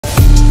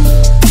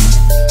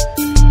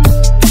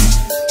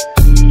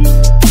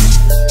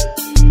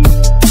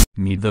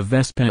The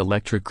Vespa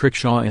Electric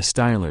Rickshaw is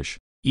stylish,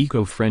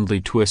 eco-friendly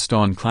twist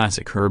on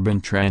classic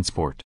urban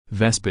transport.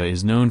 Vespa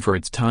is known for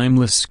its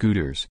timeless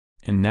scooters,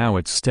 and now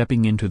it's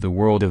stepping into the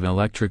world of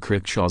electric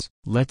rickshaws.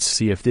 Let's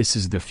see if this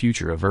is the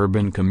future of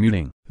urban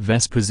commuting.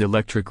 Vespa's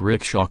electric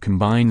rickshaw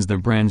combines the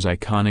brand's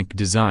iconic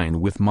design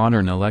with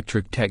modern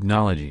electric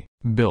technology.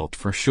 Built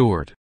for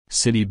short,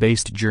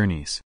 city-based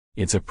journeys,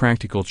 it's a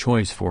practical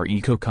choice for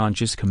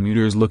eco-conscious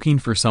commuters looking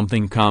for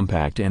something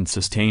compact and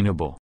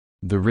sustainable.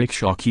 The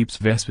rickshaw keeps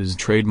Vespa's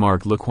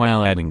trademark look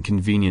while adding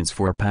convenience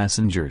for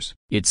passengers.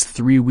 Its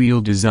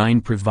three-wheel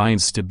design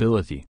provides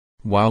stability,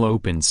 while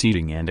open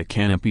seating and a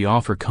canopy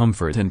offer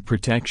comfort and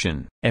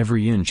protection.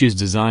 Every inch is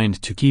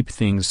designed to keep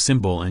things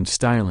simple and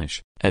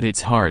stylish. At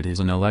its heart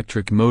is an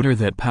electric motor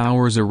that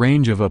powers a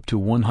range of up to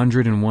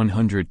 100 and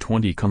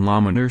 120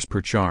 kilometers per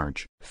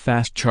charge.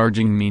 Fast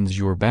charging means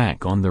you're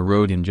back on the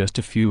road in just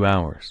a few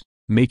hours,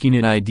 making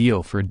it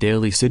ideal for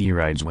daily city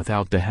rides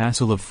without the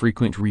hassle of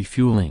frequent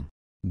refueling.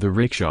 The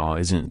rickshaw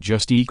isn't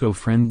just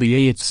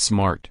eco-friendly, it's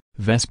smart.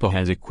 Vespa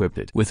has equipped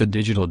it with a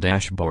digital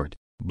dashboard,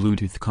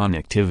 Bluetooth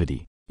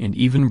connectivity, and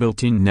even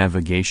built-in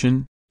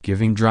navigation,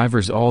 giving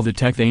drivers all the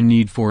tech they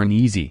need for an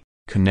easy,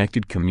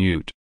 connected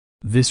commute.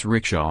 This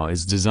rickshaw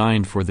is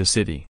designed for the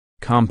city,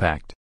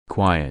 compact,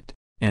 quiet,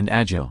 and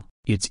agile.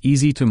 It's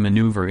easy to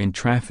maneuver in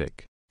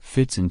traffic,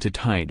 fits into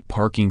tight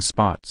parking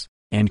spots,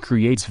 and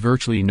creates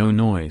virtually no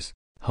noise,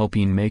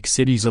 helping make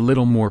cities a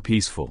little more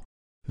peaceful.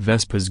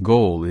 Vespa's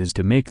goal is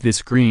to make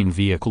this green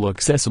vehicle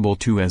accessible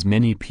to as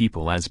many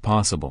people as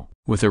possible.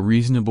 With a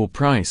reasonable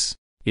price,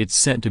 it's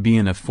set to be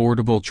an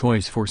affordable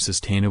choice for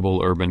sustainable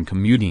urban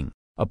commuting,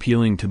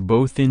 appealing to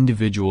both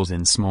individuals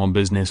and small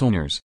business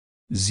owners.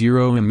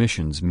 Zero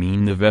emissions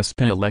mean the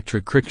Vespa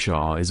Electric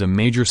Rickshaw is a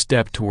major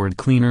step toward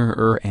cleaner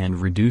air and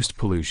reduced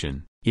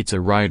pollution. It's a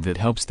ride that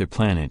helps the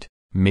planet,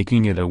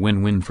 making it a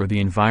win-win for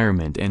the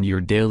environment and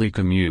your daily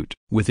commute.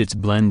 With its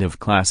blend of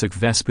classic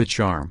Vespa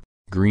charm,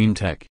 green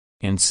tech,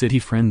 and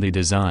city-friendly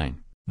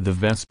design, the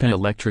Vespa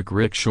Electric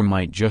Rickshaw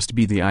might just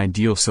be the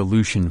ideal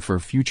solution for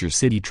future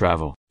city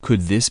travel.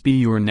 Could this be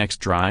your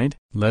next ride?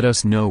 Let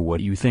us know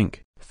what you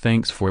think.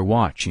 Thanks for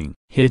watching.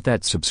 Hit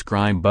that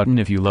subscribe button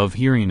if you love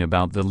hearing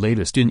about the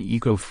latest in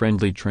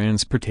eco-friendly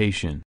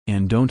transportation.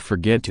 And don't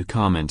forget to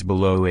comment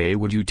below.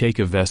 Would you take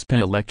a Vespa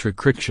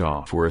Electric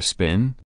Rickshaw for a spin?